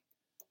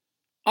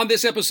On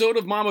this episode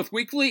of Monmouth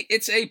Weekly,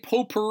 it's a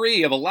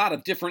potpourri of a lot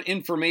of different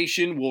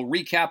information. We'll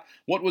recap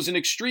what was an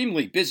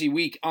extremely busy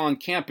week on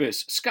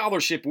campus,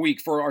 scholarship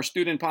week for our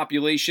student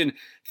population,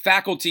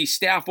 faculty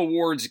staff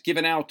awards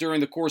given out during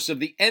the course of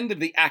the end of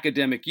the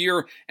academic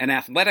year, an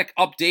athletic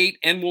update,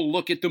 and we'll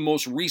look at the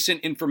most recent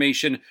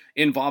information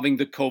involving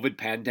the COVID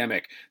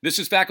pandemic. This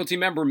is faculty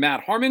member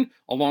Matt Harmon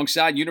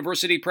alongside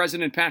University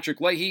President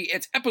Patrick Leahy.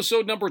 It's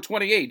episode number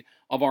 28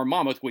 of our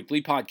Monmouth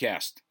Weekly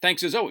podcast.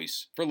 Thanks as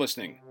always for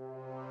listening.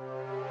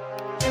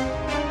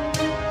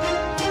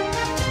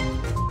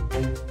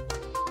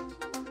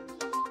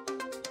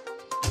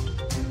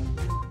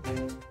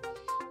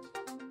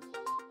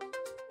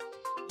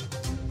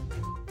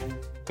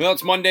 Well,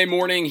 it's Monday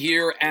morning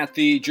here at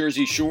the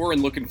Jersey Shore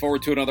and looking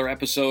forward to another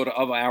episode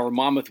of our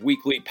Monmouth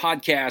Weekly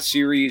podcast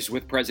series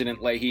with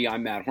President Leahy.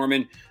 I'm Matt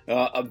Harmon.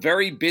 A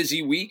very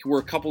busy week. We're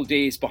a couple of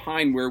days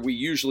behind where we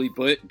usually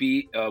would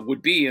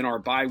be in our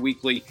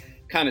bi-weekly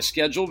kind of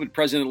schedule. But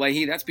President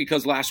Leahy, that's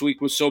because last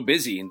week was so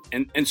busy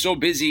and so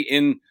busy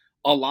in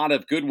a lot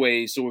of good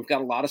ways. So we've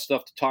got a lot of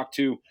stuff to talk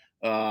to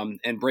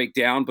and break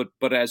down.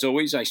 But as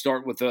always, I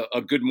start with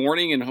a good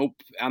morning and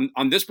hope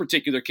on this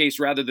particular case,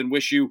 rather than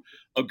wish you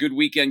a good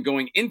weekend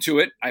going into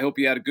it, I hope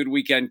you had a good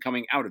weekend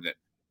coming out of it.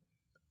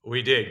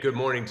 We did. Good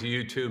morning to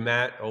you too,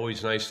 Matt.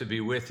 Always nice to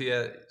be with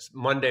you.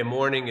 Monday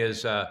morning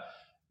is an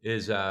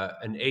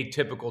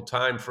atypical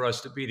time for us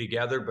to be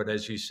together. But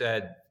as you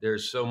said,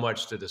 there's so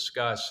much to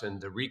discuss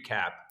and to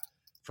recap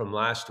from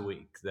last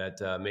week that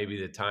maybe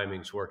the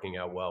timing's working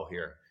out well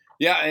here.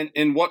 Yeah,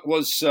 and what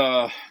was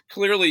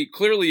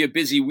clearly a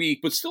busy week,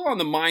 but still on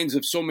the minds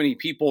of so many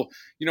people.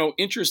 You know,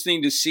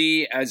 interesting to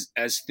see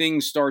as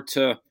things start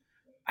to,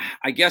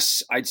 I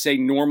guess I'd say,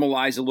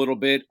 normalize a little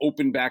bit,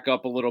 open back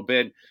up a little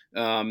bit.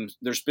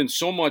 There's been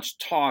so much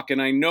talk,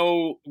 and I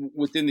know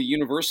within the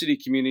university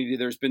community,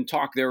 there's been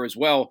talk there as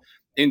well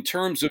in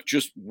terms of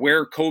just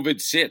where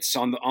COVID sits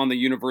on the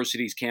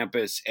university's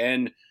campus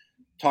and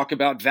talk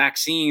about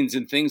vaccines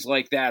and things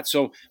like that.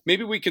 So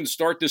maybe we can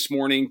start this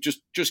morning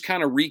just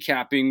kind of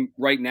recapping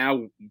right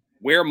now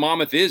where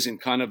Monmouth is in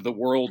kind of the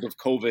world of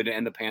COVID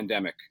and the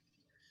pandemic.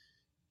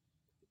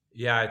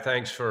 Yeah,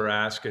 thanks for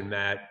asking,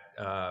 Matt.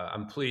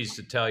 I'm pleased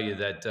to tell you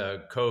that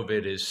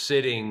COVID is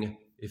sitting,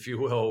 if you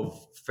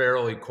will,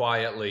 fairly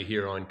quietly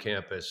here on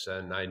campus.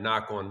 And I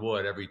knock on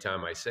wood every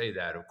time I say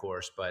that, of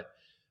course, but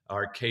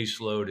our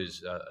caseload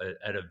is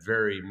at a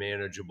very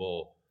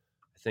manageable,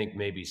 I think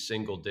maybe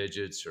single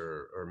digits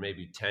or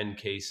maybe 10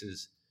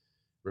 cases.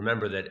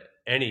 Remember that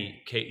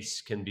any case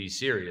can be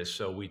serious,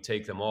 so we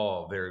take them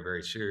all very,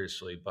 very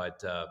seriously,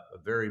 but a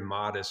very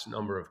modest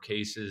number of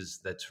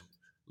cases that's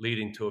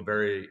leading to a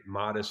very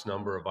modest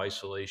number of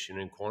isolation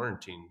and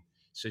quarantine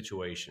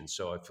situations.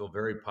 So I feel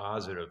very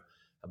positive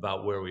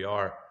about where we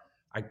are.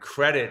 I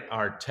credit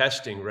our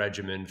testing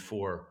regimen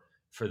for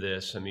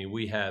this. I mean,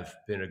 we have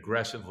been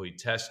aggressively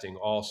testing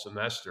all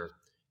semester,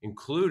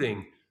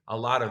 including a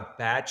lot of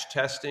batch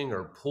testing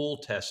or pool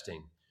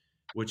testing,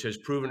 which has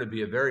proven to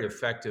be a very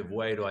effective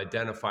way to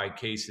identify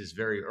cases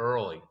very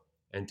early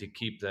and to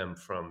keep them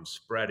from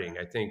spreading.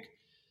 I think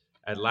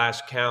at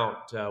last count,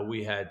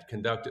 we had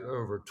conducted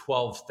over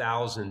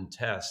 12,000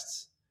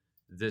 tests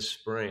this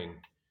spring.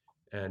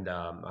 And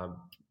I'm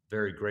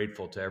very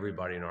grateful to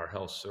everybody in our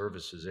health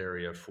services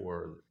area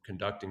for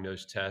conducting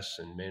those tests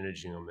and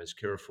managing them as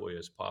carefully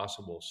as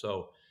possible.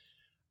 So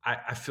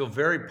I feel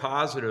very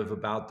positive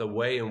about the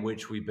way in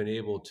which we've been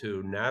able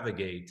to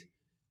navigate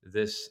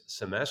this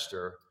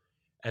semester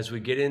as we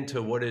get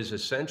into what is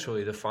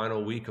essentially the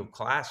final week of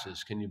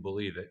classes. Can you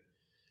believe it?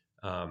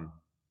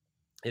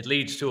 It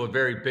leads to a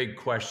very big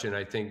question.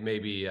 I think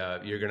maybe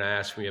you're going to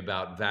ask me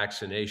about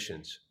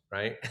vaccinations,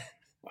 right?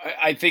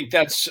 I think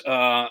that's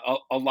a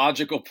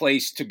logical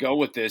place to go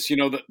with this. You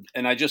know,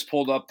 and I just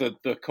pulled up the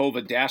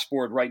COVID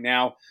dashboard right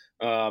now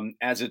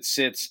as it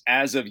sits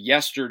as of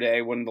yesterday,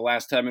 when the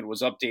last time it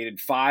was updated.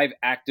 5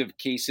 active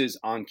cases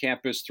on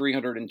campus,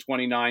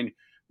 329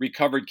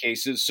 recovered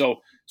cases.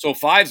 So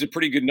 5 is a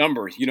pretty good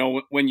number. You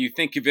know, when you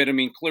think of it, I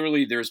mean,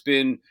 clearly there's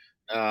been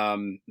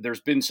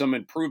some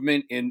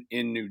improvement in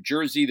New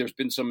Jersey. There's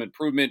been some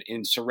improvement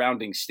in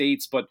surrounding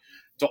states, but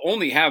to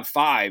only have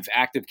 5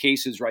 active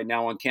cases right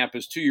now on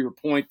campus, to your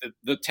point,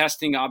 the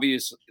testing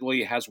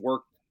obviously has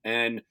worked,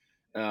 and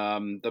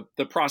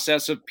the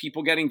process of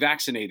people getting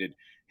vaccinated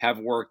have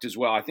worked as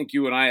well. I think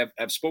you and I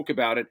have spoke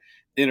about it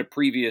in a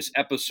previous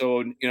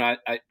episode. You know,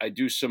 I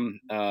do some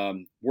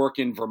work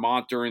in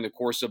Vermont during the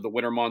course of the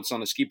winter months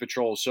on the ski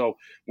patrol. So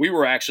we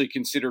were actually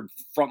considered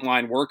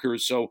frontline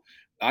workers. So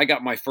I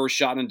got my first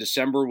shot in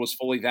December, was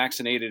fully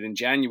vaccinated in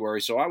January.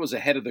 So I was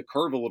ahead of the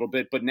curve a little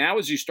bit. But now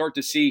as you start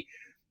to see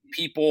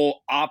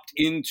people opt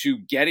into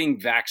getting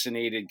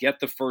vaccinated,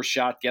 get the first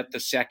shot, get the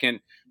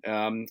second,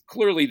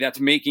 clearly that's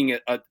making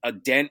a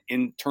dent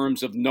in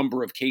terms of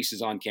number of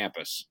cases on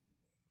campus.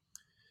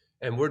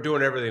 And we're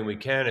doing everything we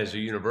can as a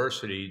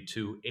university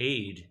to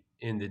aid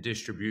in the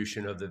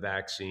distribution of the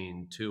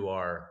vaccine to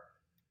our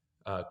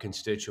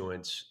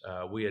constituents.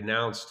 We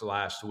announced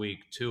last week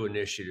 2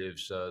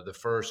 initiatives. The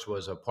first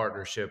was a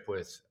partnership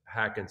with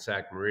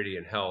Hackensack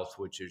Meridian Health,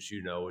 which, as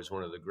you know, is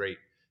one of the great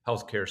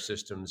healthcare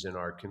systems in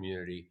our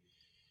community.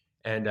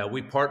 And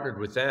we partnered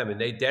with them,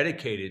 and they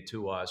dedicated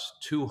to us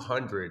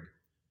 200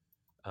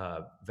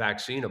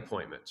 vaccine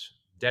appointments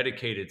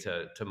dedicated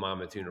to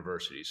Monmouth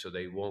University, so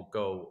they won't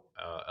go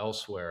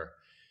elsewhere.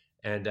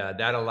 And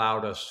that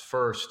allowed us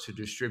first to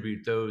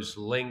distribute those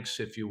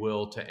links, if you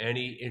will, to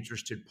any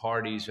interested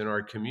parties in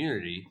our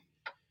community.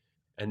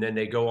 And then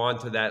they go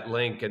onto that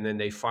link, and then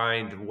they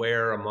find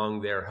where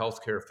among their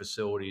healthcare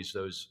facilities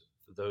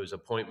those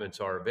appointments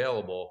are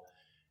available,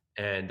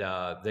 and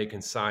they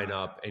can sign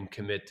up and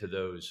commit to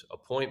those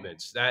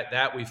appointments.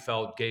 That we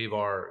felt gave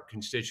our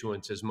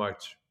constituents as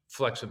much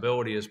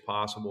flexibility as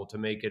possible to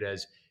make it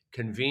as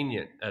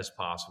convenient as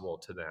possible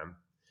to them.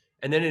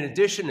 And then in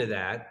addition to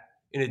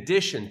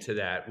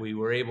that, we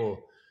were able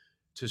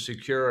to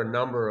secure a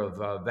number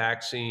of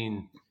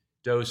vaccine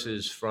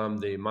doses from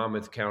the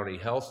Monmouth County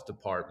Health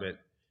Department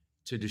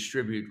to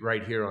distribute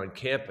right here on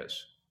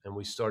campus. And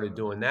we started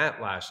doing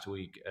that last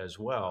week as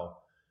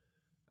well.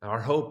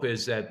 Our hope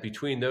is that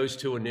between those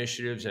 2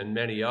 initiatives and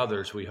many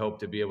others we hope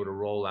to be able to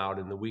roll out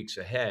in the weeks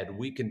ahead,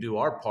 we can do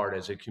our part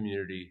as a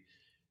community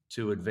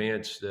to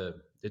advance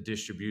the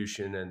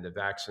distribution and the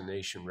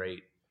vaccination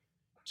rate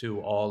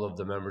to all of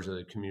the members of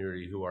the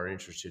community who are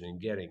interested in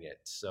getting it.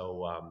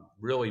 So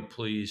really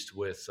pleased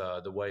with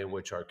the way in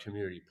which our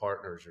community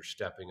partners are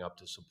stepping up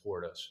to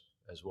support us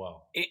as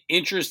well.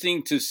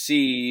 Interesting to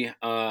see,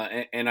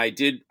 and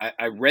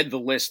I read the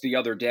list the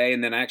other day,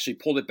 and then I actually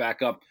pulled it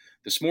back up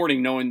this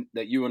morning, knowing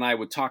that you and I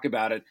would talk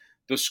about it.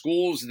 The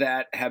schools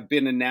that have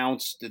been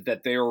announced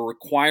that they are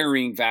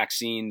requiring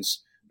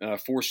vaccines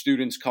for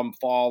students come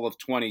fall of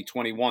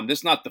 2021. This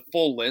is not the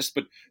full list,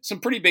 but some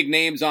pretty big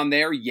names on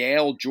there: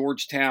 Yale,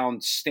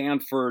 Georgetown,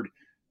 Stanford,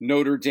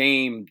 Notre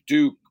Dame,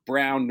 Duke,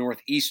 Brown,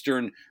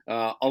 Northeastern.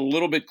 A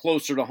little bit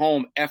closer to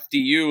home,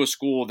 FDU, a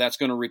school that's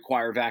going to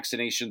require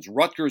vaccinations.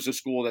 Rutgers, a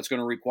school that's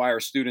going to require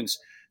students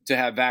to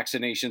have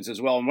vaccinations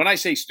as well. And when I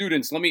say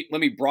students, let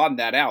me broaden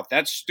that out.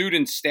 That's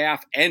students,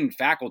 staff, and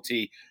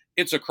faculty.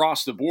 It's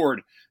across the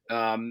board.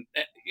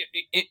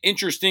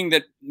 Interesting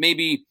that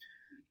maybe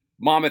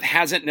Monmouth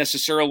hasn't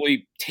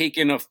necessarily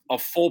taken a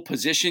full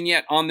position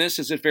yet on this.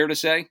 Is it fair to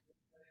say?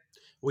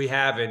 We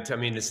haven't. I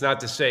mean, it's not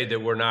to say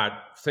that we're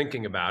not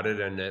thinking about it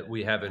and that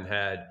we haven't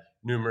had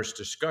numerous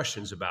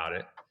discussions about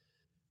it,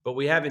 but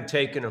we haven't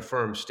taken a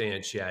firm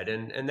stance yet.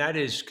 And that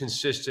is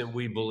consistent,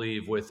 we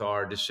believe, with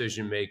our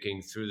decision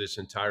making through this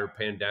entire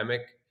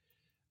pandemic.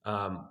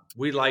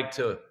 We like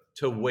to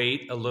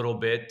wait a little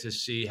bit to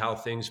see how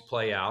things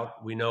play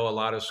out. We know a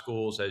lot of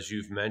schools, as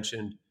you've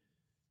mentioned,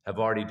 have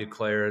already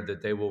declared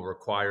that they will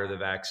require the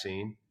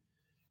vaccine.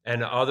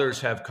 And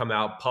others have come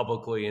out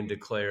publicly and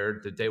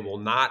declared that they will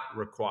not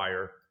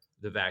require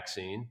the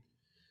vaccine.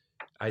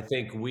 I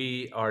think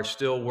we are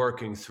still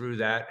working through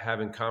that,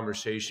 having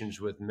conversations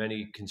with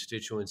many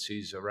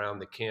constituencies around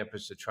the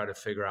campus to try to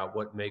figure out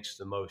what makes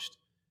the most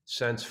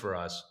sense for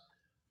us.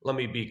 Let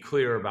me be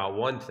clear about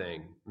one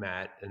thing,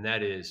 Matt, and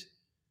that is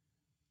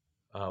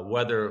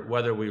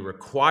whether we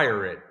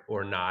require it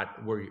or not.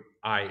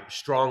 I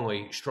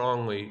strongly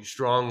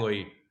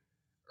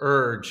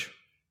urge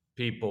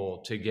people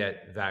to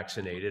get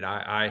vaccinated.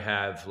 I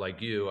have,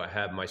 like you, I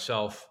have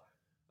myself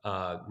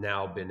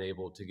now been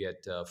able to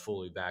get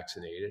fully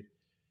vaccinated.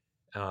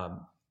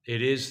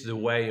 It is the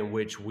way in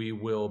which we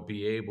will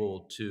be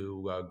able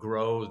to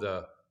grow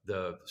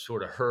the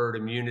sort of herd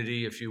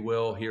immunity, if you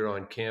will, here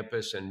on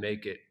campus and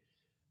make it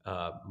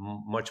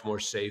much more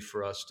safe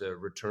for us to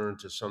return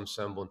to some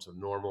semblance of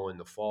normal in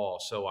the fall.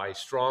 So I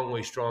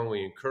strongly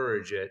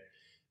encourage it.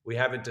 We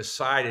haven't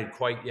decided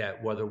quite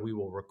yet whether we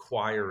will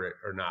require it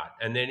or not.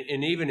 And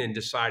even in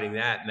deciding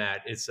that,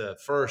 Matt, it's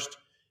first,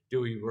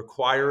 do we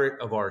require it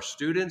of our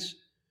students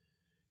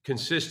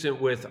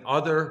consistent with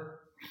other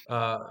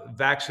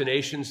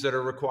vaccinations that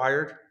are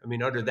required? I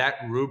mean, under that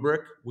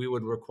rubric, we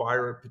would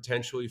require it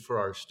potentially for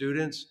our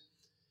students.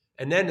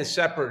 And then the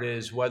separate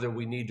is whether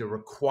we need to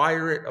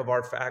require it of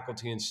our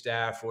faculty and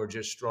staff or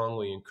just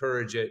strongly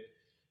encourage it.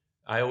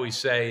 I always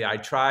say I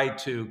try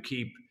to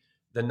keep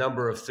the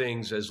number of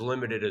things as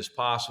limited as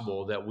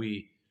possible that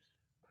we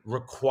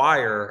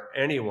require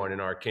anyone in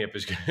our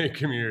campus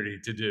community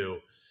to do.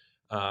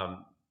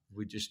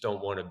 We just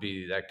don't want to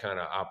be that kind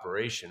of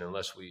operation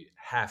unless we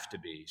have to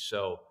be.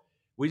 So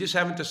we just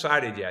haven't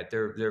decided yet.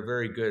 There are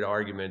very good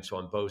arguments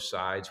on both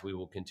sides. We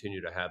will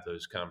continue to have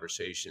those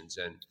conversations,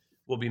 and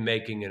we'll be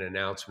making an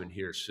announcement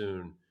here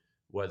soon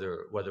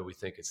whether we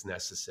think it's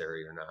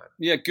necessary or not.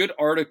 Yeah, good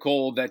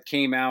article that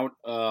came out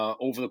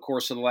over the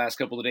course of the last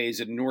couple of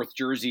days at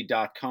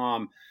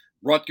northjersey.com.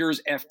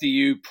 Rutgers,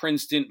 FDU,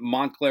 Princeton,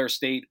 Montclair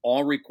State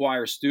all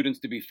require students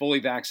to be fully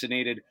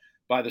vaccinated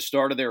by the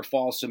start of their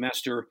fall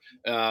semester.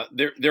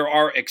 There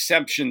are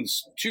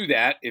exceptions to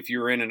that. If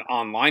you're in an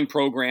online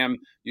program,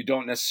 you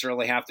don't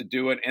necessarily have to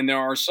do it. And there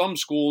are some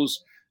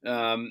schools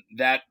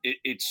that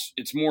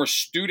it's more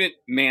student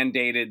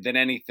mandated than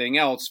anything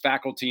else.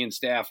 Faculty and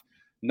staff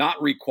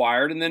not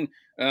required. And then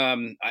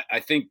I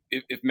think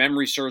if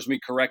memory serves me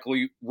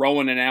correctly,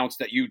 Rowan announced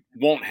that you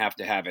won't have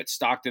to have it.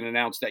 Stockton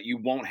announced that you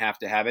won't have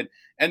to have it.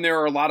 And there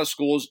are a lot of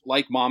schools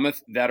like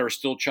Monmouth that are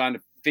still trying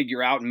to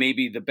figure out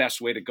maybe the best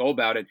way to go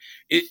about it.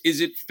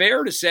 Is it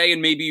fair to say,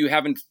 and maybe you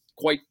haven't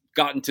quite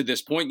gotten to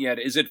this point yet,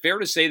 is it fair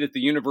to say that the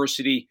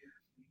university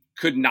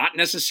could not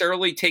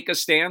necessarily take a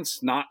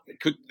stance?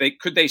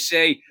 Could they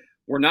say,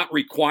 we're not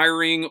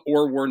requiring,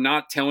 or we're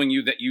not telling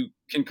you that you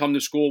can come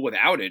to school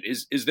without it?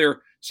 Is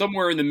there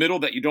somewhere in the middle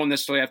that you don't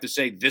necessarily have to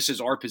say, this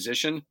is our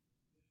position?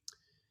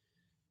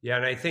 Yeah,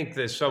 and I think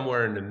that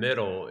somewhere in the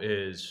middle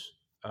is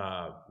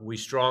we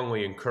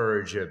strongly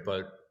encourage it,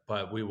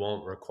 but we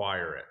won't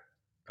require it.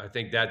 I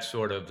think that's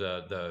sort of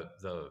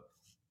the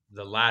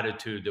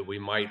latitude that we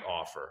might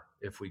offer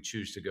if we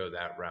choose to go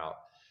that route.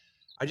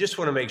 I just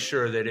want to make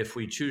sure that if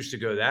we choose to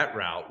go that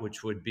route,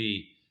 which would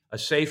be a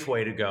safe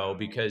way to go,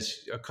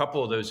 because a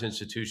couple of those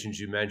institutions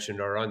you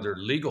mentioned are under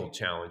legal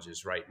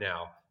challenges right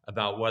now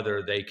about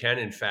whether they can,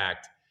 in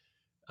fact,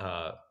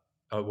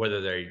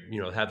 whether they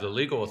have the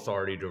legal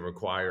authority to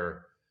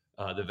require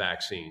the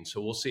vaccine.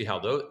 So we'll see how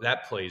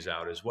that plays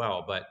out as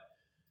well. But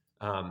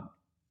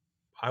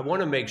I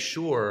want to make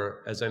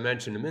sure, as I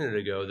mentioned a minute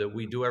ago, that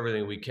we do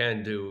everything we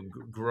can to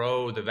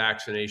grow the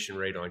vaccination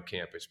rate on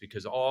campus,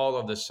 because all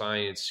of the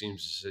science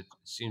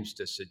seems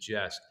to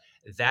suggest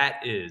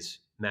that is,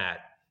 Matt,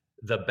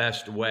 the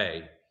best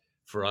way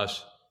for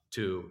us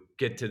to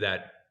get to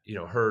that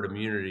herd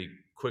immunity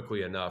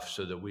quickly enough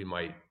so that we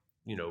might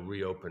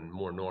reopen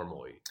more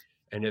normally.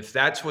 And if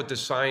that's what the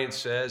science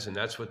says, and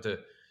that's what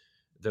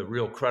the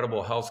real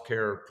credible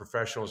healthcare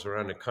professionals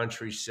around the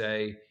country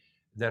say,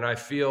 then I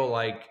feel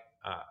like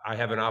I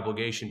have an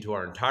obligation to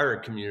our entire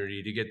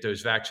community to get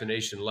those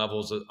vaccination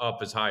levels up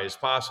as high as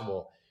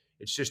possible.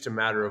 It's just a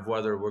matter of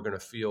whether we're going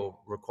to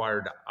feel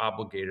required to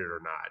obligate it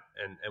or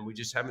not. And we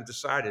just haven't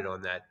decided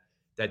on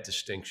that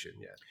distinction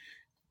yet.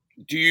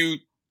 Do you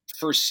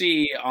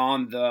foresee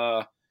on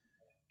the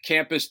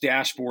campus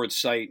dashboard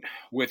site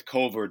with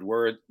COVID,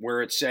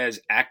 where it says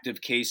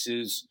active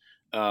cases,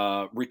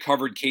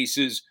 recovered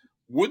cases,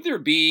 would there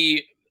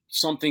be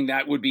something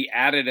that would be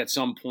added at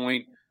some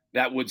point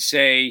that would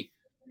say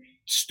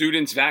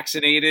students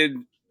vaccinated,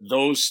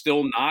 those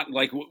still not?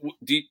 Like,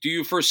 do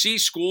you foresee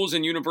schools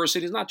and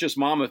universities, not just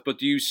Monmouth, but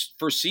do you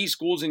foresee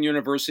schools and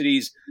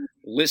universities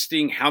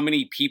listing how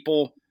many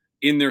people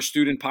in their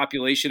student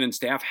population and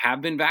staff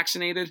have been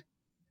vaccinated?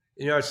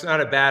 It's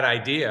not a bad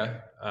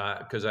idea,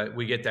 because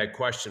we get that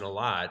question a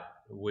lot,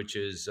 which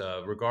is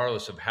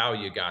regardless of how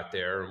you got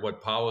there and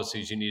what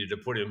policies you needed to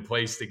put in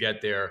place to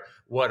get there,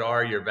 what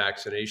are your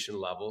vaccination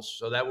levels?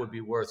 So that would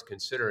be worth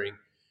considering.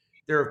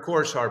 There, of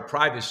course, are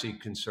privacy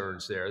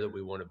concerns there that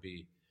we want to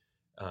be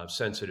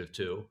sensitive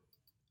to.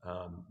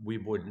 We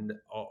wouldn't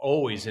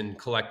always, in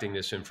collecting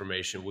this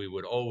information, we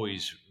would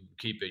always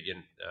keep it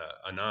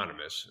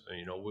anonymous.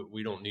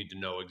 We don't need to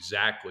know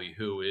exactly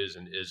who is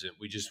and isn't.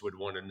 We just would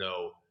want to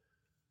know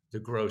the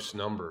gross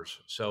numbers.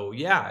 So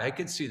yeah, I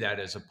could see that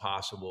as a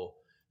possible,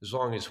 as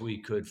long as we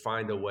could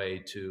find a way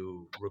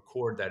to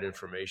record that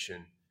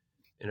information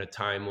in a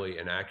timely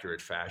and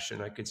accurate fashion.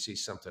 I could see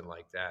something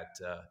like that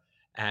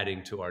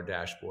adding to our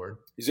dashboard.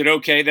 Is it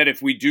okay that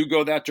if we do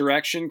go that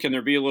direction, can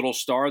there be a little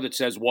star that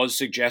says was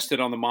suggested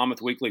on the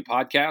Monmouth Weekly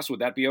podcast? Would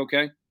that be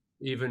okay?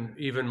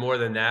 Even more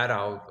than that,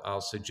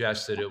 I'll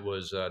suggest that it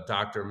was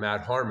Dr.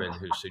 Matt Harmon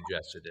who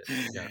suggested it.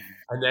 Yeah.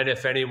 And then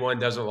if anyone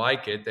doesn't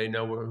like it, they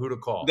know who to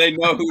call. They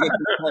know who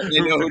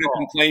to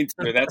complain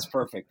to. That's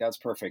perfect. That's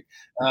perfect.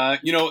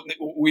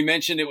 We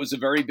mentioned it was a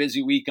very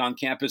busy week on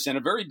campus, and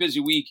a very busy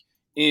week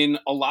in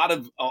a lot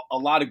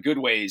of good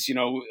ways.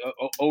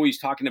 Always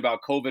talking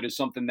about COVID is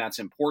something that's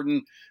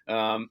important,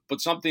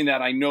 but something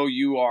that I know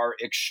you are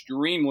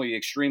extremely,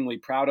 extremely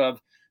proud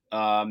of.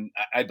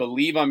 I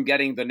believe I'm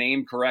getting the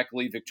name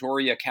correctly.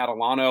 Victoria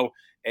Catalano,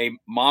 a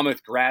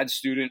Monmouth grad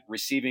student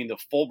receiving the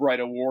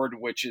Fulbright Award,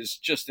 which is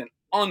just an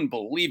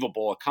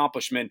unbelievable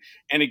accomplishment.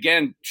 And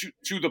again,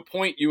 to the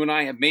point you and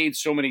I have made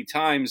so many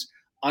times,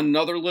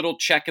 another little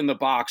check in the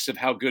box of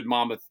how good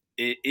Monmouth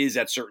is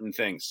at certain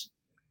things.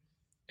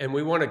 And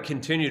we want to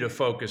continue to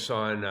focus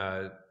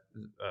on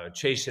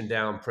chasing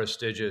down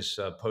prestigious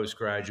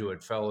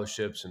postgraduate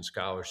fellowships and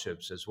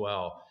scholarships as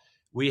well.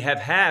 We have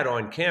had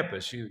on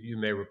campus, you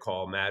may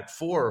recall, Matt,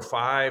 4 or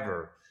 5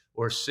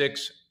 or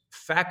 6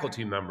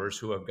 faculty members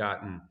who have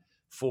gotten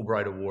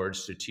Fulbright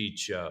Awards to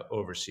teach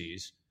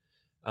overseas.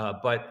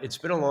 But it's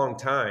been a long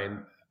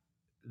time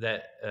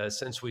that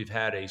since we've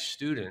had a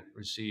student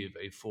receive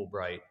a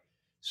Fulbright.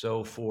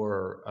 So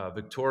for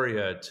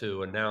Victoria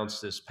to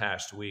announce this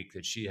past week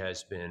that she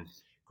has been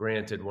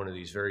granted one of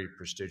these very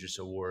prestigious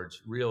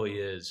awards really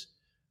is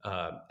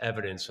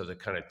evidence of the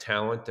kind of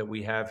talent that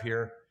we have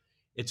here.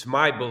 It's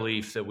my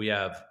belief that we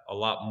have a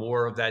lot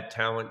more of that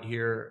talent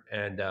here,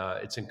 and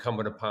it's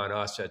incumbent upon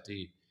us at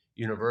the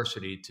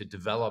university to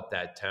develop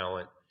that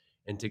talent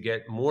and to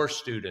get more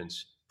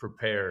students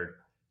prepared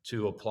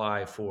to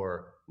apply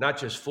for not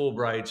just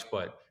Fulbrights,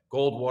 but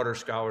Goldwater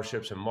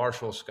scholarships and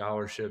Marshall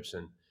scholarships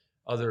and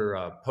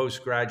other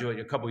postgraduate.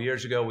 A couple of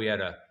years ago, we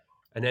had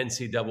an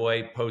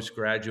NCAA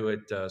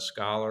postgraduate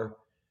scholar.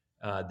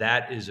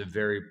 That is a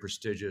very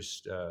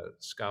prestigious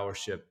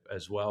scholarship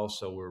as well.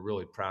 So we're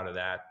really proud of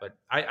that. But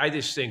I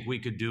just think we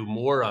could do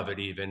more of it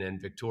even,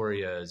 and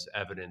Victoria is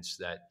evidence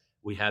that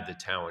we have the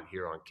talent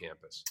here on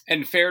campus.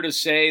 And fair to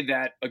say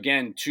that,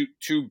 again,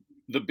 to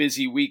the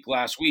busy week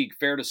last week,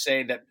 fair to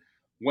say that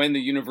when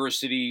the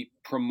university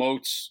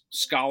promotes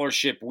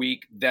Scholarship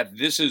Week, that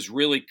this is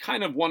really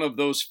kind of one of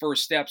those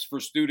first steps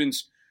for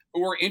students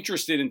who are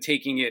interested in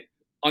taking it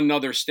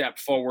another step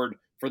forward,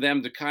 for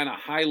them to kind of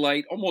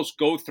highlight, almost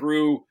go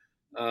through,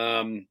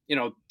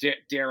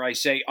 dare I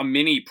say, a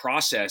mini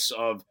process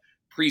of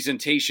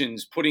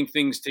presentations, putting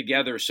things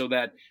together so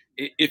that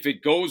if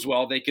it goes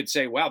well, they could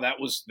say, wow, that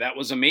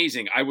was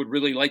amazing. I would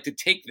really like to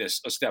take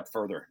this a step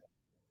further.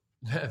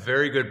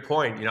 Very good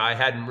point. I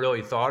hadn't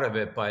really thought of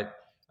it, but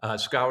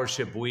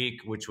Scholarship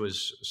Week, which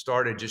was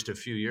started just a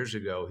few years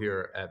ago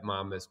here at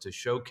Monmouth to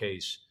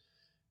showcase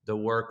the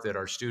work that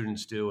our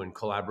students do in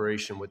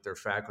collaboration with their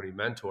faculty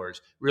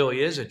mentors,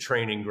 really is a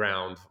training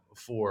ground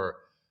for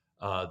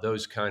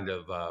those kind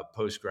of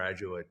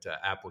postgraduate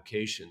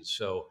applications.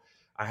 So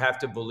I have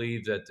to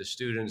believe that the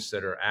students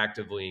that are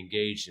actively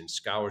engaged in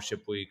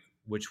Scholarship Week,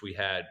 which we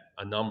had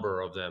a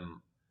number of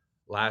them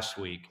last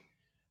week,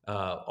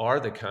 are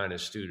the kind of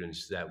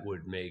students that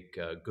would make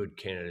good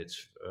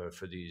candidates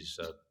for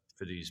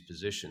these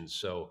positions.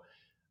 So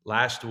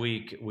last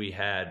week we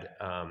had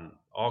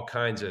all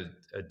kinds of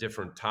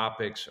different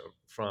topics,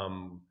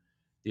 from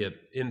the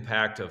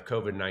impact of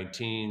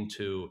COVID-19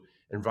 to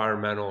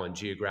environmental and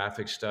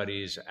geographic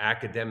studies,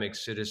 academic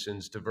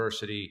citizens,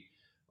 diversity,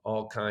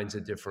 all kinds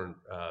of different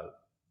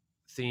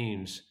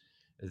themes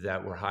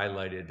that were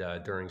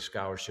highlighted during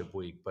Scholarship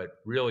Week. But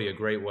really a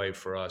great way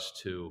for us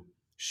to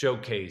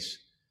showcase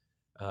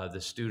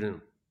the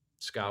student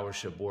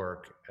scholarship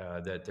work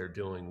that they're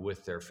doing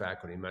with their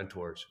faculty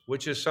mentors,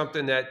 which is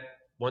something that,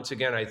 once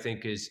again, I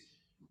think is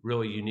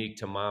really unique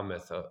to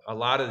Monmouth. A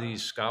lot of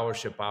these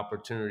scholarship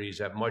opportunities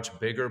at much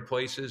bigger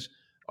places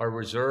are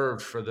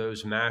reserved for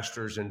those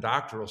master's and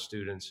doctoral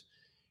students.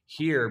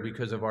 Here,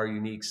 because of our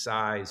unique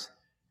size,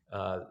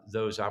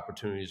 those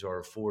opportunities are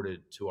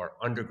afforded to our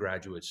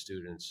undergraduate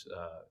students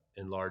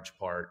in large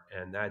part,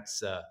 and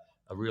that's a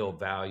real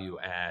value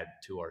add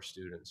to our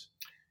students.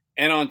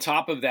 And on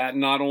top of that,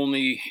 not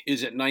only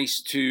is it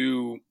nice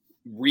to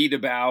read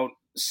about,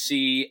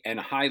 see, and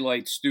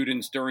highlight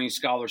students during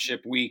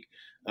Scholarship Week,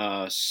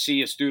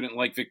 see a student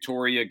like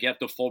Victoria get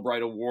the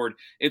Fulbright Award,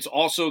 it's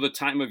also the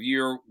time of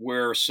year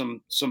where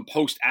some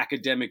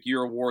post-academic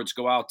year awards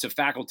go out to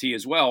faculty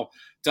as well,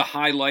 to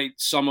highlight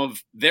some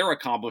of their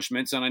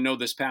accomplishments. And I know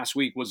this past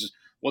week was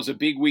a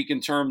big week in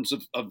terms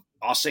of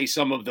I'll say,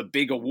 some of the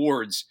big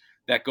awards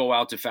that go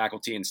out to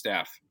faculty and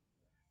staff.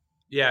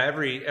 Yeah,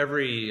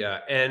 every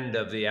end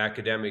of the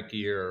academic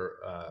year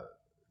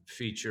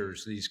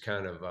features these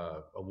kind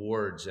of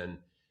awards. And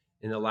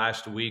in the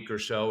last week or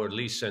so, or at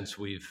least since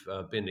we've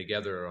been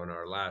together on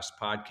our last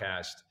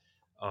podcast,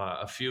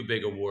 a few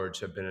big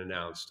awards have been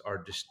announced. Our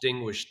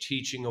Distinguished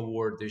Teaching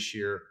Award this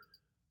year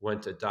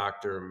went to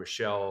Dr.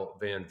 Michelle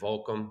Van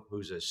Volkum,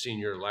 who's a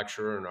senior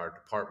lecturer in our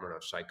Department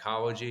of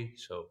Psychology.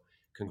 So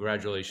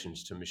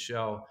congratulations to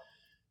Michelle.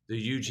 The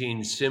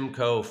Eugene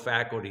Simcoe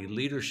Faculty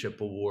Leadership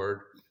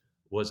Award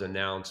was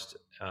announced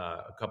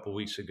a couple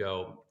weeks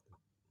ago.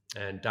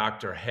 And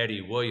Dr.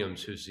 Hetty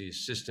Williams, who's the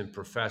assistant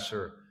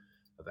professor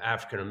of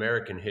African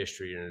American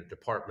history in the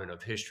Department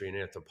of History and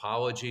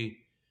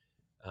Anthropology,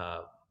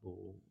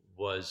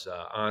 was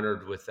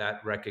honored with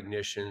that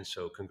recognition.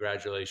 So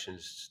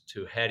congratulations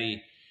to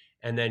Hetty.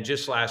 And then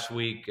just last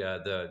week,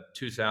 the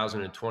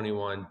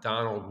 2021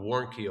 Donald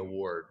Warnke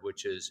Award,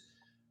 which is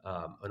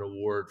an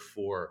award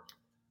for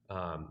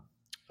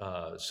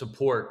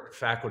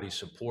faculty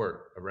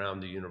support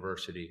around the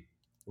university,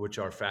 which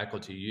our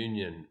faculty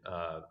union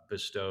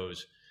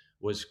bestows,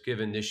 was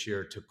given this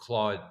year to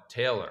Claude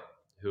Taylor,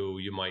 who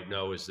you might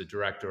know is the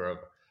director of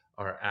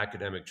our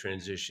academic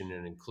transition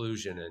and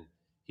inclusion. And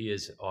he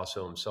is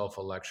also himself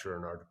a lecturer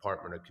in our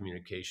Department of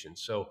Communication.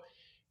 So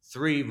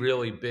 3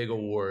 really big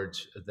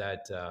awards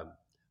that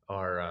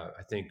are,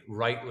 I think,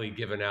 rightly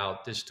given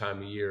out this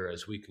time of year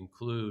as we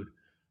conclude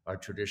our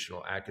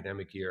traditional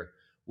academic year.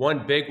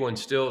 One big one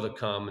still to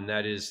come, and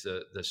that is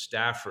the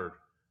Stafford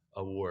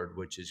Award,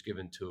 which is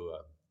given to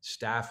a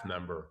staff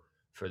member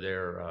for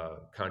their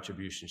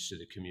contributions to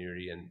the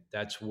community. And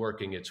that's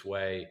working its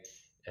way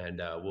and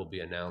will be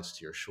announced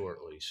here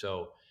shortly.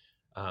 So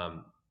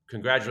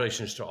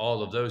congratulations to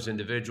all of those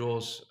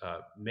individuals.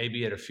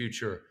 Maybe at a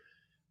future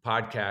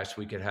podcast,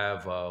 we could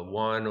have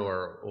one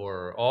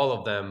or all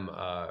of them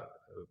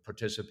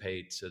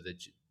participate so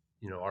that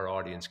our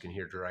audience can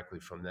hear directly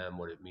from them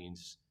what it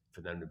means for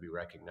them to be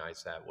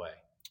recognized that way.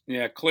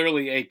 Yeah,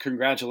 clearly a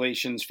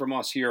congratulations from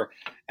us here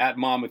at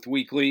Monmouth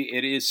Weekly.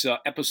 It is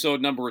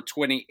episode number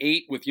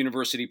 28 with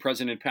University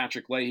President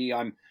Patrick Leahy.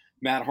 I'm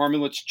Matt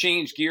Harmon. Let's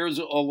change gears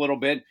a little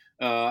bit.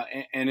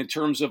 And in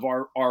terms of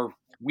our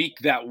week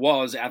that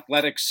was,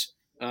 athletics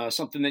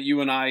something that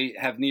you and I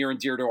have near and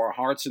dear to our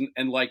hearts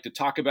and like to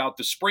talk about.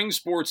 The spring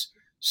sports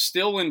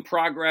still in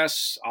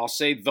progress. I'll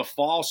say the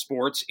fall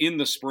sports in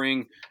the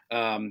spring.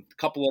 A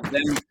couple of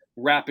them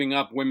wrapping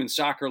up. Women's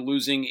soccer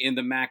losing in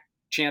the MAC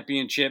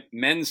championship.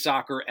 Men's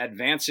soccer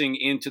advancing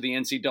into the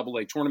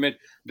NCAA tournament.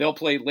 They'll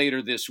play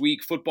later this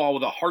week. Football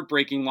with a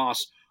heartbreaking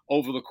loss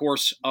over the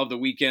course of the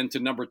weekend to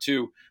number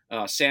 2,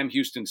 Sam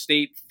Houston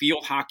State.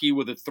 Field hockey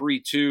with a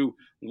 3-2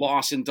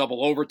 loss in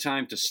double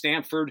overtime to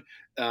Stanford.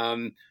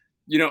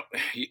 You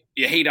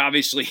hate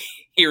obviously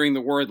hearing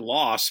the word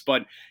loss,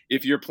 but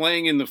if you're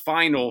playing in the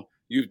final,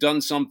 you've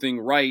done something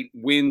right.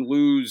 Win,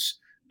 lose,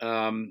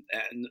 no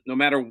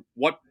matter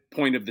what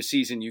point of the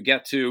season you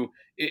get to,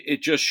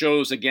 it just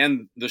shows,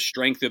 again, the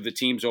strength of the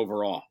teams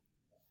overall.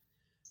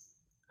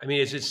 I mean,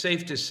 is it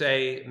safe to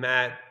say,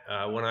 Matt,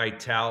 when I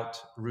tout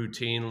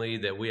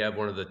routinely that we have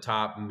one of the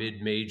top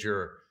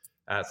mid-major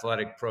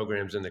athletic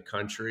programs in the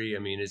country? I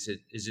mean, is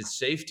it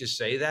safe to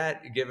say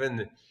that,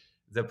 given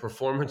the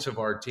performance of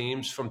our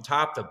teams from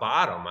top to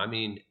bottom? I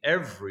mean,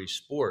 every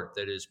sport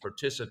that is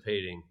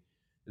participating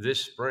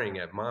this spring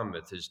at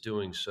Monmouth is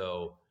doing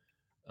so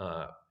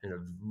in a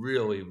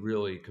really,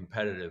 really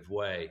competitive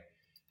way.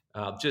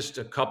 Just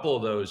a couple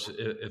of those,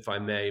 if I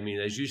may. I mean,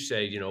 as you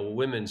say,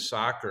 women's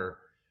soccer,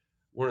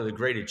 one of the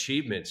great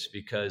achievements,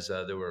 because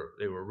they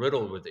were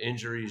riddled with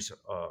injuries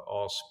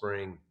all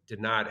spring, did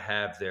not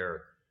have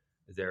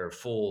their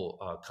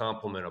full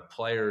complement of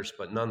players,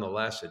 but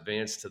nonetheless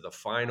advanced to the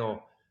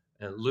final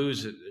and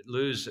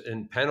lose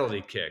in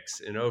penalty kicks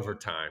in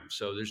overtime.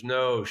 So there's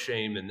no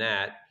shame in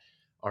that.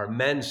 Our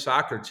men's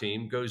soccer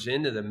team goes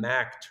into the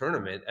MAC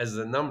tournament as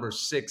the number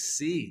 6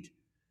 seed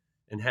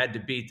and had to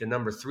beat the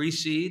number 3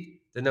 seed,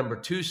 the number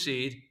 2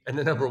 seed, and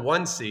the number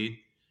 1 seed,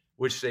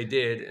 which they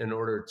did in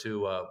order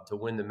to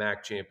win the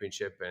MAC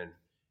championship and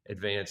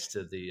advance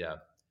to the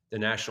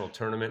national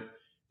tournament.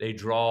 They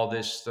draw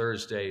this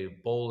Thursday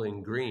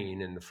Bowling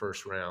Green in the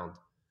first round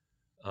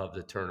of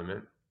the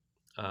tournament.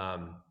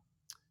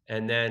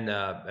 And then,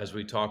 as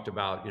we talked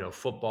about,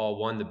 football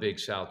won the Big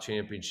South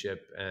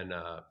Championship and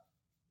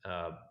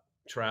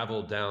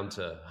traveled down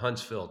to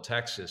Huntsville,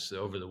 Texas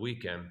over the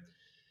weekend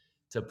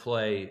to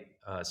play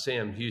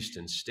Sam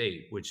Houston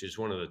State, which is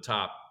one of the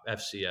top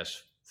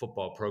FCS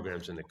football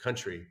programs in the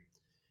country.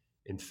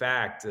 In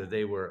fact,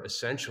 they were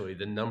essentially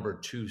the number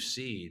 2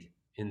 seed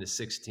in the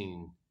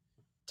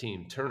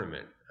 16-team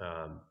tournament.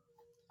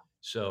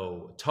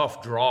 So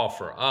tough draw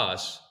for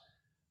us,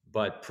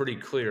 but pretty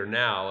clear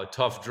now, a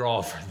tough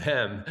draw for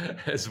them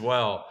as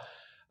well.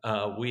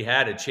 We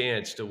had a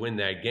chance to win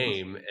that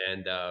game,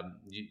 and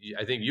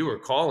I think you were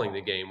calling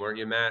the game, weren't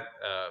you, Matt,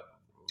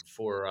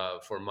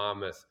 for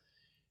Monmouth?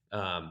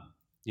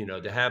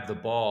 To have the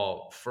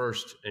ball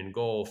first and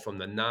goal from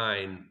the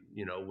 9,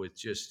 with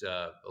just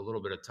a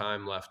little bit of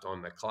time left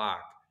on the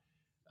clock,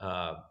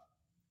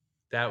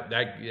 that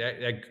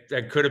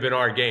could have been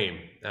our game.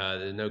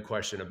 There's no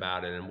question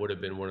about it, and would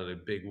have been one of the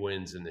big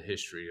wins in the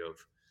history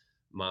of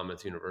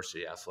Monmouth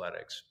University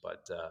athletics.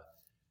 But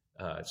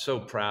so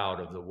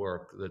proud of the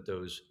work that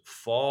those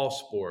fall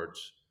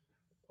sports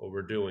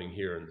were doing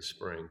here in the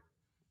spring.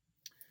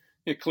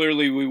 Yeah,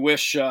 clearly, we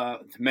wish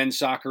men's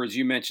soccer, as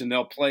you mentioned,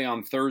 they'll play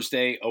on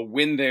Thursday. A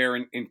win there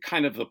in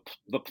kind of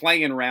the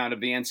play-in round of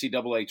the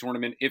NCAA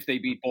tournament. If they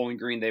beat Bowling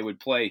Green, they would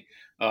play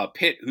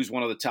Pitt, who's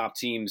one of the top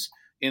teams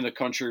in the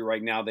country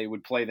right now. They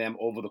would play them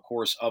over the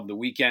course of the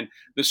weekend.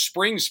 The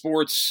spring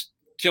sports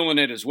killing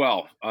it as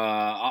well.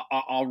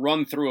 I'll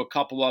run through a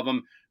couple of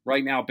them.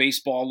 Right now,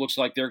 baseball looks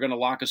like they're going to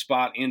lock a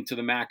spot into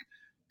the MAC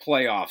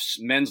playoffs.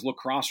 Men's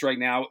lacrosse right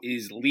now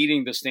is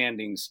leading the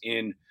standings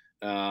in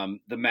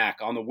the MAC.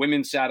 On the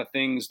women's side of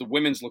things, the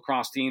women's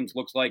lacrosse teams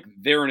looks like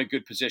they're in a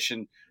good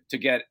position to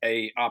get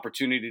a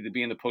opportunity to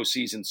be in the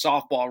postseason.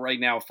 Softball right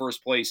now,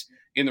 first place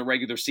in the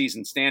regular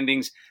season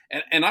standings.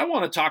 And I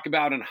want to talk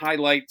about and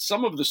highlight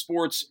some of the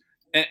sports,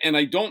 and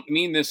I don't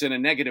mean this in a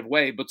negative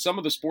way, but some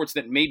of the sports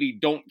that maybe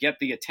don't get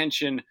the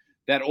attention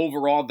that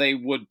overall they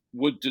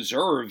would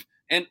deserve.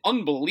 An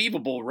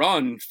unbelievable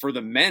run for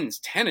the men's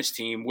tennis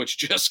team, which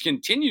just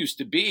continues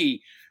to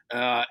be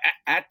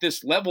at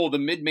this level, the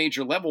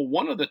mid-major level,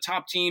 one of the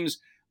top teams.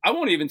 I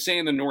won't even say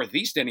in the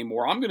Northeast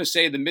anymore. I'm going to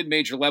say the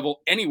mid-major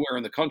level anywhere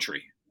in the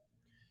country.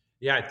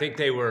 Yeah, I think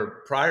they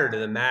were, prior to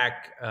the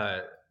MAC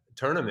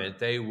tournament,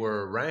 they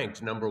were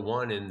ranked number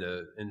 1 in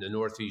the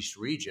Northeast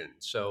region.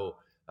 So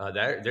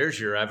there's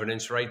your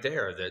evidence right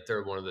there that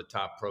they're one of the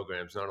top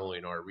programs, not only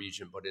in our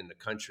region, but in the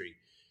country.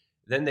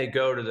 Then they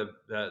go to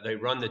they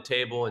run the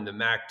table in the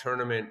MAC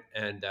tournament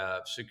and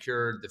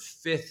secured the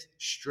 5th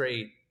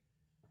straight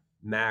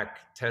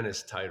MAC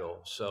tennis title.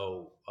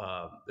 So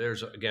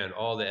there's, again,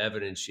 all the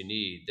evidence you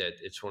need that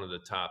it's one of the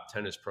top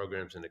tennis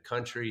programs in the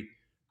country.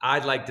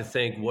 I'd like to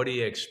think, what do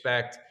you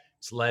expect?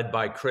 It's led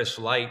by Chris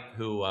Light,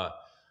 whom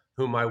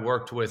I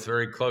worked with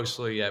very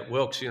closely at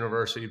Wilkes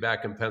University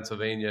back in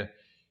Pennsylvania.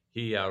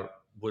 He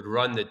would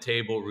run the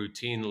table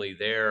routinely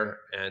there,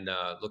 and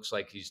looks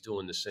like he's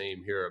doing the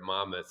same here at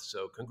Monmouth.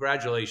 So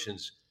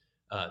congratulations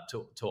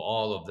to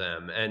all of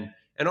them. And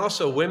And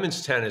also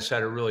women's tennis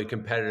had a really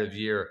competitive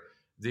year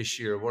this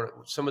year.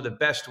 Some of the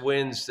best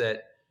wins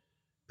that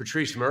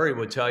Patrice Murray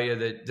would tell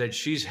you that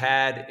she's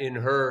had in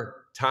her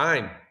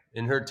time,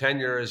 in her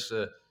tenure as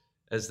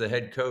the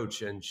head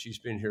coach, and she's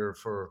been here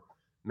for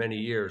many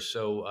years.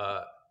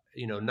 So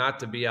not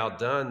to be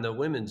outdone, the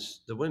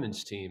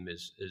women's team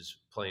is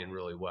playing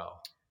really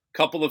well.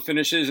 Couple of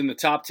finishes in the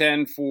top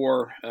 10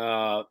 for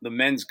the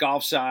men's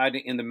golf side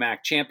in the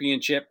MAC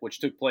Championship, which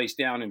took place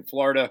down in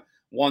Florida.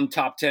 One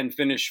top 10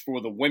 finish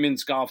for the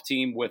women's golf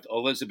team with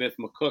Elizabeth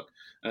McCook.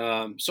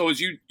 So as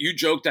you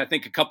joked, I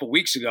think a couple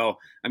weeks ago,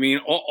 I mean,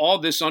 all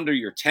this under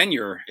your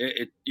tenure,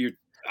 you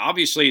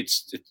obviously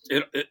it's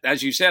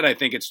as you said, I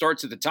think it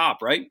starts at the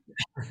top, right?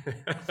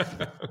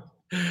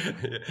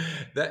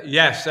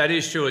 Yes, that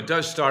is true. It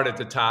does start at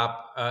the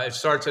top. It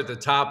starts at the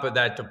top of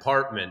that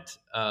department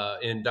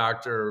in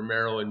Dr.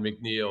 Marilyn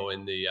McNeil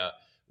and the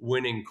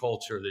winning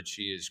culture that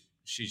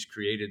she's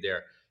created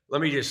there. Let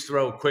me just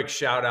throw a quick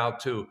shout out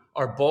to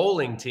our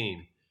bowling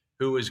team,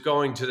 who is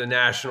going to the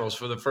Nationals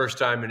for the first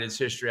time in its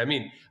history. I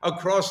mean,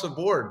 across the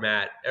board,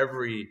 Matt,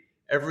 every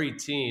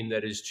team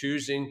that is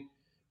choosing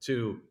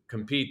to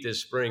compete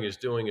this spring is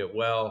doing it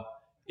well.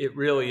 It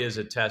really is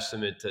a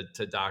testament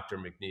to Dr.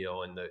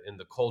 McNeil and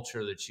the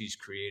culture that she's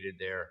created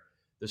there,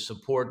 the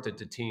support that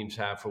the teams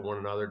have for one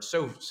another. It's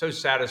so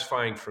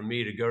satisfying for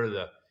me to go to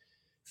the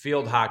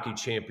field hockey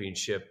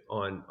championship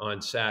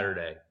on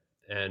Saturday,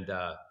 and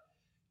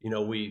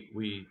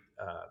we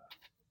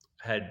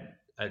had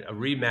a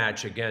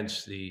rematch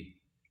against the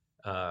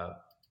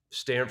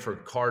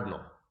Stanford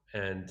Cardinal,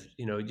 and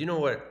you know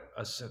what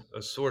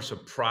a source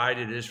of pride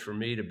it is for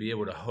me to be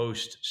able to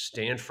host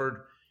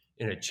Stanford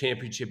in a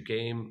championship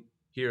game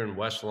here in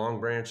West Long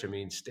Branch. I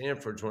mean,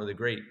 Stanford's one of the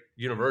great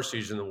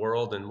universities in the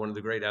world and one of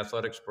the great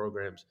athletics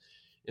programs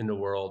in the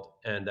world,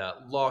 and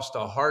lost a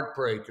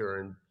heartbreaker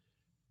in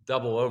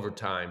double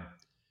overtime,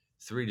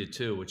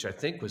 3-2, which I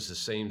think was the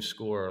same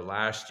score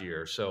last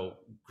year. So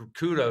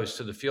kudos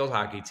to the field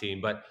hockey team.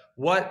 But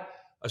what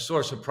a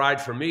source of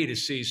pride for me to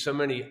see so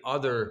many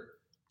other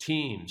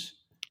teams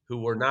who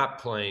were not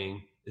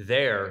playing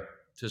there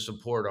to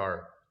support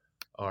our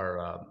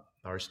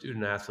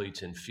student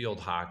athletes in field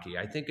hockey.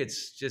 I think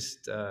it's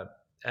just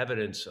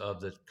evidence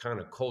of the kind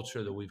of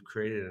culture that we've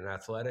created in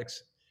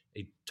athletics,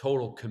 a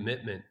total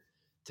commitment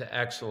to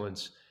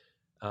excellence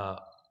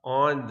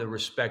on the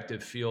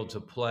respective fields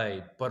of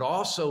play, but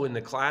also in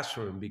the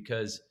classroom,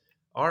 because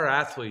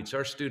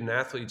our student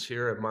athletes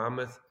here at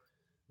Monmouth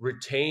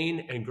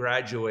retain and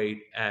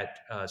graduate at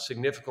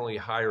significantly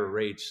higher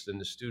rates than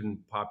the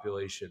student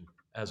population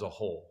as a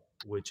whole,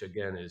 which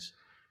again is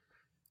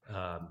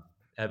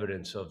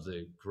evidence of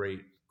the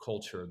great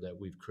culture that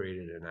we've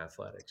created in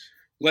athletics.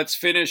 Let's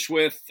finish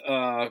with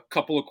a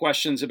couple of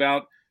questions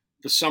about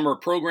the summer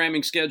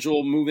programming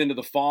schedule, move into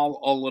the fall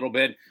a little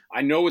bit.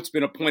 I know it's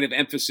been a point of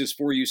emphasis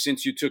for you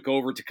since you took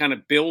over to kind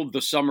of build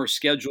the summer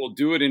schedule,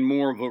 do it in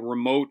more of a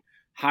remote,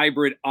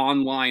 hybrid,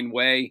 online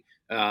way.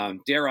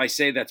 Dare I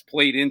say that's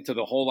played into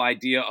the whole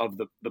idea of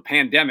the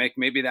pandemic.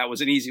 Maybe that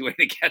was an easy way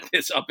to get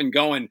this up and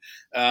going.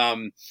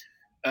 The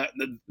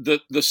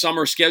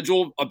summer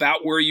schedule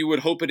about where you would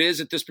hope it is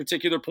at this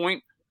particular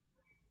point?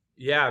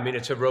 Yeah, I mean,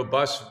 it's a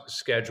robust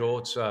schedule.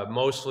 It's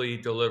mostly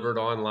delivered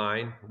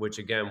online, which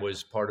again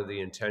was part of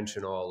the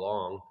intention all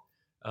along.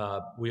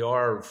 We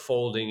are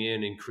folding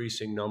in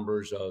increasing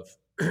numbers of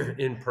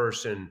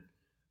in-person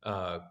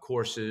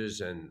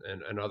courses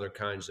and other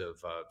kinds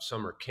of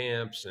summer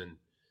camps and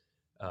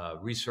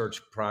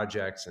research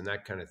projects and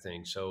that kind of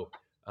thing. So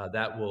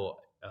that will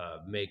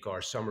make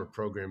our summer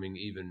programming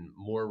even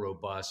more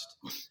robust.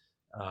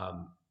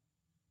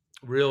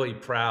 Really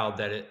proud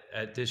that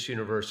at this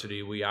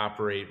university, we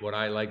operate what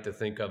I like to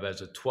think of as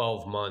a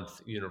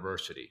 12-month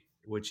university,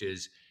 which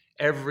is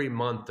every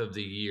month of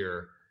the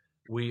year,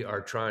 we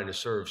are trying to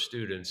serve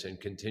students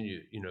and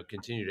continue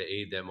to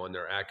aid them on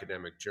their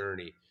academic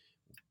journey.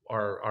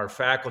 Our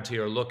faculty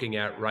are looking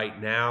at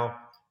right now,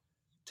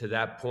 to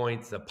that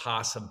point, the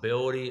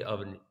possibility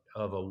of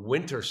a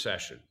winter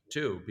session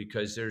too,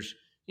 because there's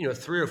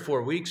 3 or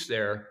 4 weeks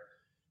there,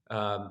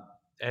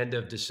 end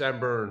of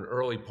December and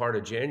early part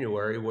of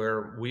January,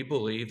 where we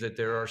believe that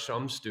there are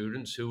some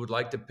students who would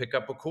like to pick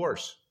up a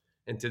course.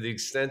 And to the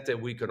extent that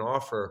we can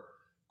offer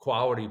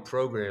quality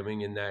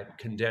programming in that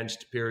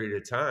condensed period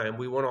of time,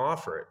 we want to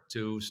offer it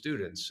to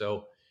students.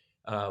 So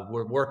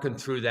we're working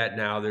through that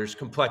now. There's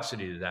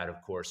complexity to that,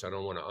 of course. I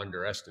don't want to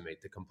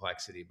underestimate the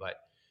complexity,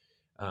 but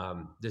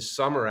this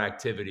summer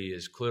activity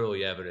is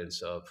clearly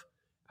evidence of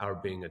our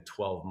being a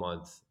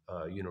 12-month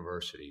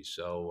university.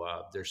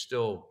 So there's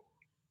still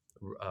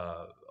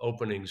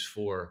openings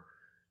for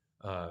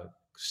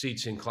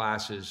seats in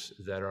classes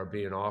that are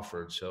being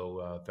offered.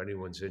 So if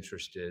anyone's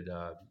interested,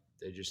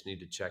 they just need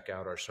to check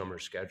out our summer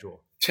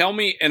schedule. Tell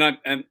me, and I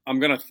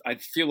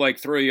feel like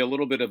throw you a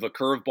little bit of a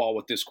curveball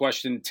with this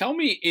question. Tell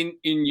me in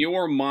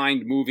your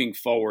mind moving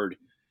forward,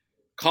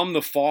 come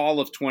the fall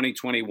of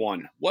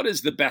 2021, what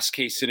is the best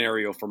case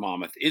scenario for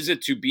Monmouth? Is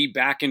it to be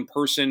back in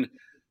person,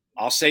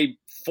 I'll say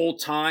full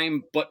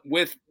time, but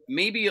with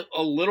maybe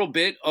a little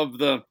bit of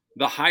the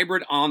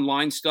hybrid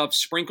online stuff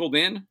sprinkled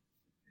in?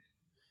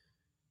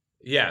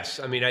 Yes,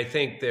 I mean I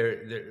think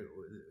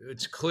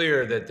it's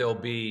clear that there'll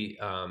be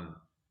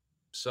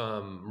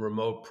some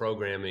remote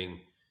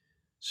programming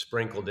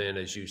sprinkled in,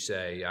 as you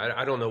say.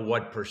 I don't know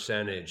what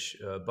percentage,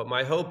 but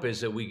my hope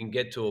is that we can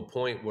get to a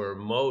point where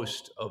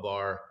most of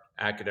our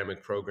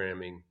academic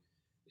programming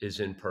is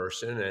in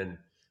person, and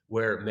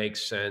where it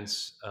makes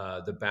sense,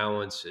 the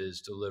balance is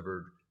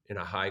delivered in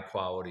a high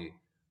quality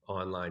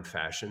online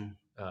fashion.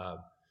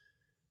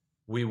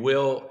 We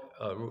will,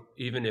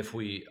 even if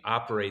we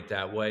operate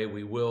that way,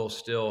 we will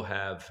still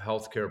have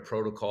healthcare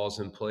protocols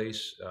in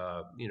place.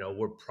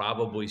 We're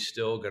probably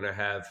still going to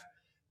have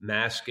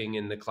masking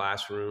in the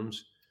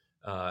classrooms,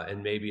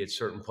 and maybe at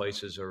certain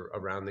places or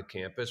around the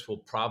campus. We'll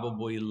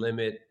probably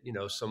limit,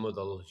 some of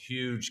the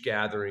huge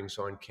gatherings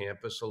on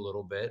campus a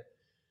little bit.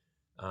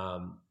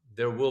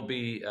 There will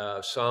be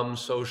some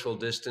social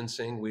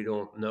distancing. We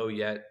don't know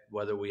yet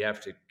whether we have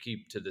to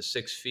keep to the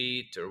 6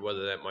 feet or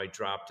whether that might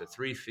drop to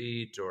 3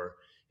 feet, or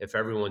if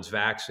everyone's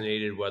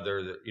vaccinated,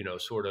 whether,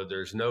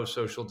 there's no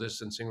social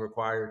distancing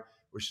required.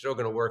 We're still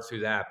going to work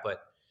through that.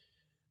 But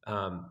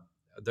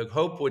the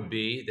hope would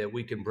be that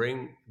we can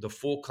bring the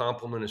full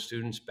complement of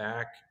students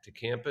back to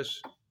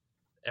campus.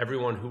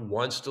 Everyone who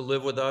wants to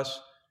live with us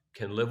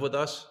can live with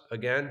us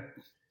again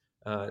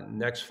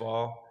next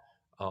fall.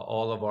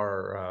 All of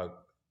our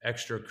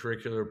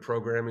extracurricular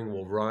programming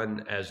will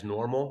run as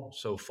normal.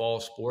 So fall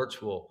sports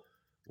will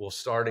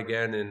start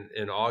again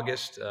in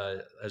August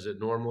as it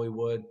normally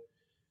would.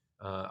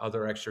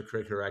 Other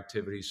extracurricular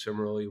activities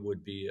similarly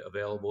would be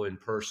available in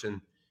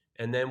person.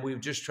 And then we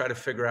just try to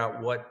figure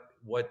out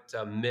what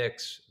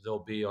mix there'll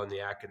be on the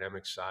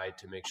academic side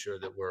to make sure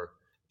that we're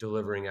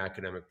delivering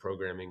academic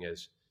programming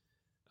as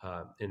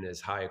in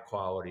as high a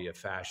quality a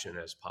fashion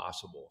as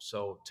possible.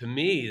 So to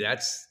me,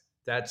 that's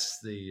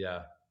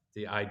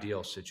the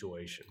ideal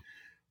situation.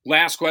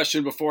 Last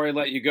question before I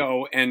let you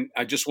go, and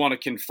I just want to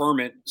confirm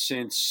it,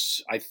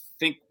 since I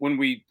think when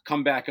we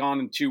come back on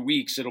in 2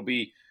 weeks, it'll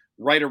be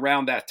right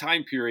around that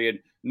time period.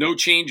 No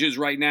changes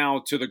right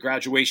now to the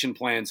graduation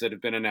plans that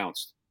have been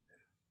announced.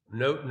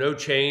 No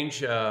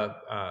change.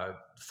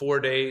 4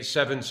 days,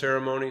 7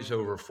 ceremonies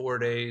over 4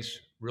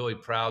 days. Really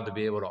proud to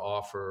be able to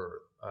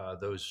offer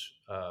those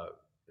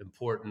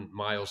important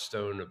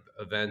milestone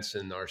events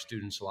in our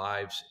students'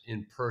 lives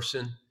in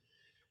person.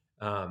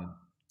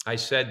 I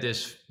said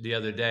this the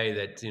other day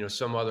that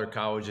some other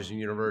colleges and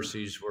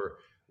universities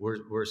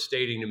were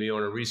stating to me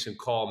on a recent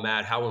call,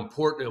 Matt, how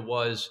important it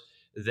was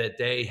that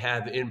they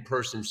have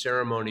in-person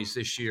ceremonies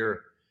this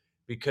year,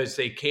 because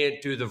they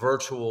can't do the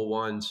virtual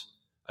ones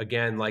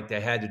again like they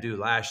had to do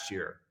last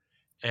year.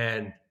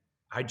 And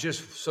I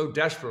just so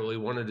desperately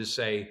wanted to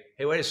say,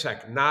 hey, wait a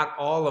sec, not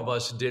all of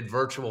us did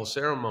virtual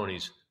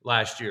ceremonies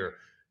last year.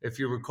 If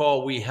you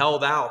recall, we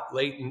held out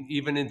late and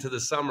even into the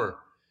summer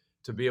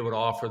to be able to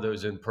offer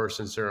those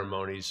in-person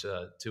ceremonies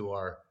to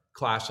our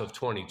class of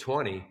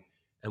 2020.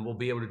 And we'll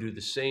be able to do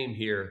the same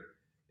here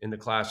in the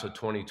class of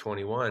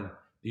 2021.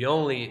 The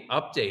only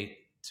update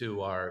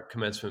to our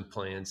commencement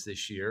plans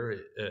this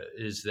year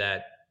is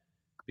that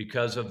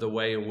because of the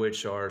way in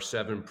which our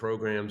 7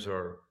 programs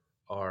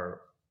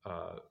are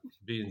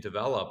being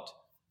developed,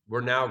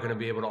 we're now going to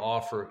be able to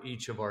offer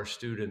each of our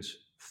students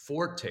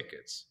 4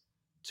 tickets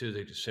to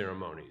the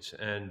ceremonies.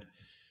 And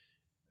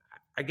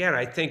again,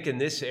 I think in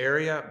this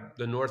area,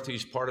 the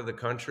Northeast part of the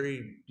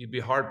country, you'd be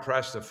hard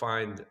pressed to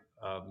find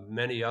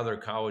many other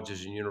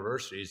colleges and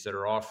universities that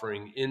are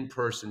offering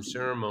in-person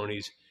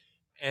ceremonies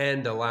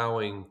and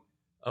allowing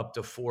up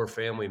to 4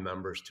 family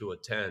members to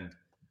attend.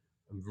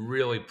 I'm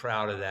really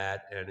proud of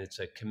that, and it's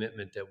a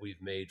commitment that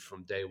we've made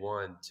from day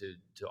one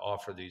to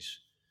offer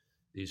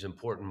these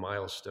important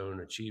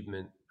milestone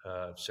achievement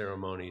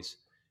ceremonies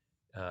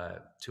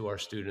to our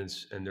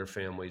students and their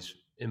families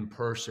in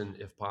person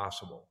if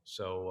possible.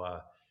 So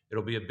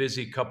it'll be a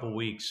busy couple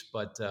weeks,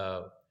 but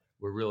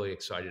we're really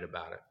excited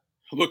about it.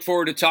 I look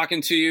forward to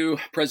talking to you,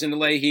 President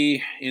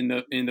Leahy, in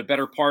the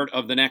better part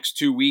of the next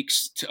 2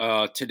 weeks.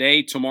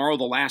 Today, tomorrow,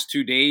 the last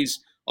 2 days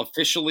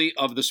officially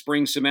of the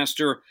spring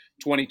semester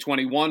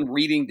 2021.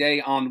 Reading day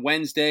on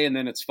Wednesday, and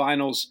then it's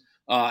finals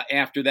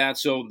after that.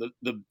 So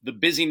the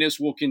busyness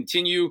will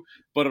continue,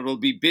 but it'll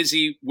be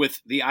busy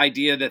with the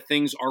idea that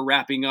things are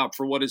wrapping up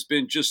for what has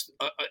been just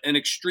an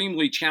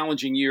extremely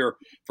challenging year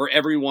for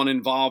everyone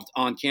involved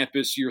on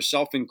campus,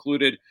 yourself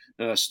included,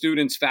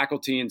 students,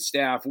 faculty, and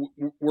staff.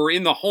 We're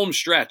in the home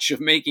stretch of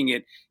making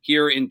it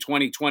here in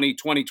 2020,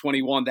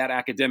 2021, that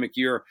academic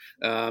year.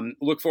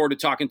 Look forward to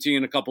talking to you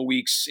in a couple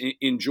weeks.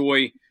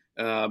 Enjoy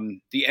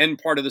the end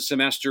part of the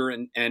semester,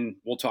 and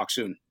we'll talk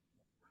soon.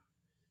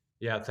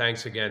 Yeah,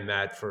 thanks again,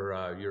 Matt,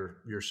 for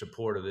your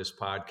support of this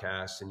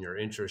podcast and your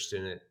interest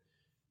in it.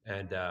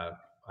 And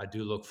I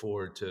do look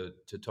forward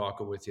to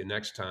talking with you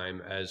next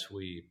time, as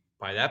we,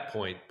 by that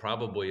point,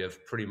 probably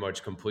have pretty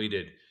much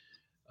completed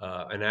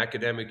an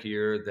academic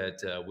year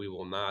that we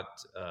will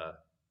not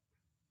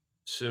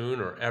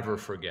soon or ever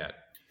forget.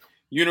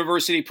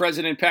 University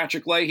President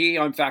Patrick Leahy.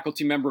 I'm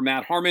faculty member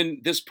Matt Harmon.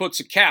 This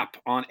puts a cap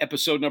on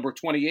episode number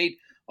 28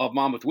 of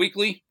Monmouth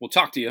Weekly. We'll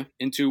talk to you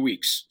in 2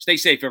 weeks. Stay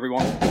safe,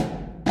 everyone.